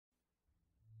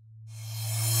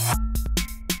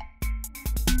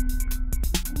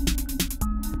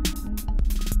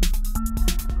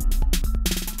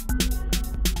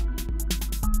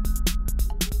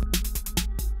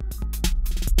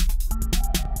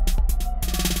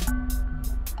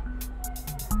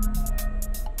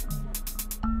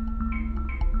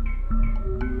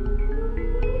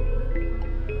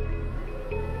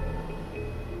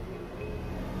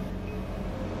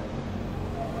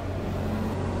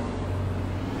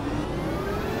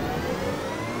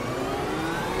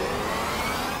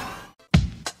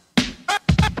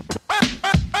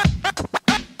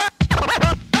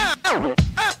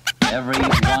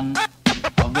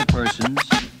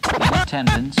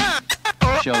attendants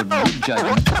showed good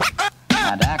judgment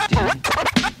and acted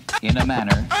in a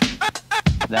manner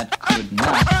that could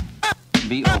not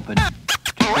be open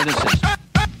to criticism.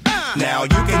 Now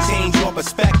you can change your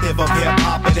perspective of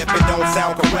hip-hop, and if it don't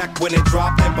sound correct when it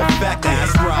dropped and perfected,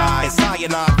 that's right, it's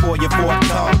cyanide for your forked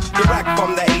tongue. Direct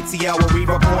from the ATL where we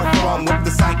report from, with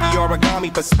the psyche origami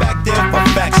perspective,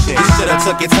 perfection. You should've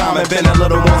took your time and been a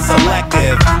little more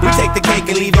selective. We take the cake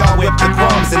and leave y'all with the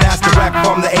crumbs, and that's direct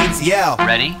from the ATL.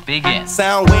 Ready? Begin.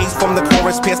 Sound waves from the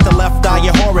chorus pierce the left eye,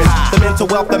 your Horus. The mental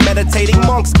wealth of meditating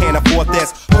monks can't afford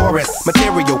this. Chorus,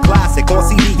 material, classic, on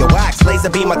CD or wax.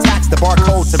 Laser beam attacks the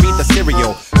barcode to read the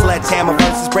cereal. Sledgehammer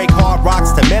versus break hard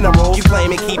rocks to minerals. You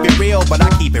claim and keep it real, but I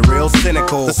keep it real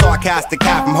cynical. The sarcastic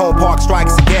cat from Home Park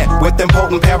strikes again, with them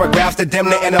potent paragraphs to dim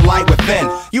the inner light within.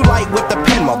 You light with the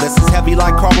pen, while this is heavy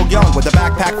like Carl Young with a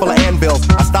backpack full of anvils.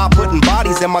 I stopped putting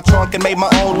bodies in my trunk and made my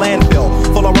own landfill,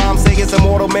 full of rhyme sayers,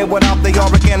 immortal men without the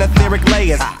auric and etheric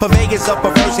layers. Purveyors of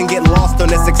perversion get lost on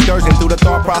this excursion through the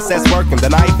thought process working. The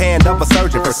knife hand of a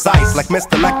surgeon, precise like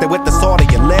Mr. Lecter with the sword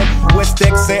of your lip. With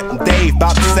sticks and Dave,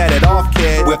 about to set it off,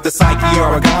 kid. With the psyche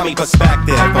origami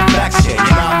perspective, perfection.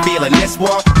 You're not feeling this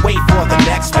one? Wait for the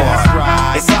next one. That's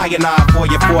right. It's cyanide for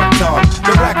your forked tongue.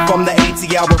 Direct from the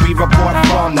ATL where we report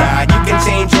from. Now you can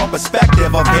change your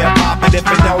perspective of hip-hop, and if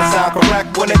it don't sound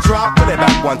correct when it drop, put it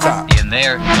back one time. In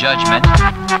their judgment,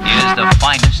 it is the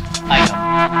finest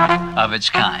item of its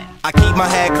kind. I keep my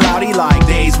head cloudy like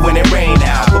days when it rain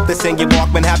out. Put this in your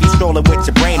Walkman, have you strolling with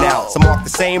your brain out. Some walk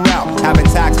the same route, having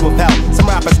tax with help. Some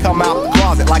rappers come out the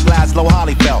closet like Laszlo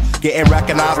Holyfeld, getting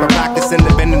recognized by practicing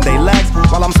and bending their legs,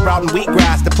 while I'm sprouting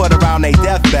wheatgrass to put around their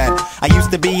deathbed. I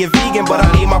used to be a vegan, but I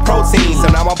need my protein, so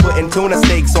now I'm putting tuna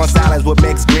steaks on salads with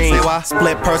mixed greens.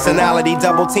 Split personality,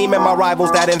 double teaming my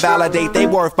rivals that invalidate their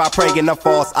worth by praying to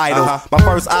false idols. My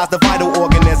first eye's the vital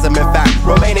organism, in fact,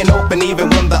 remaining open even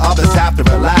when the others have to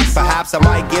relax. Perhaps I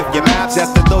might give you maps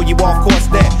just to throw you off course,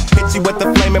 then hit you with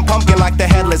the flaming pumpkin like the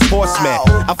headless horseman.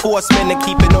 I force men to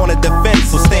keep it on the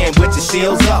defense, so stand with your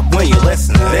shields up when you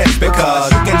listen to this, because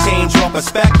you can change your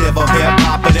perspective of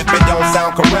hip-hop, but if it don't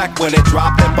sound correct when it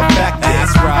dropped and perfected,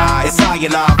 that's right, it's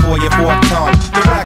cyanide for your forked tongue. Direct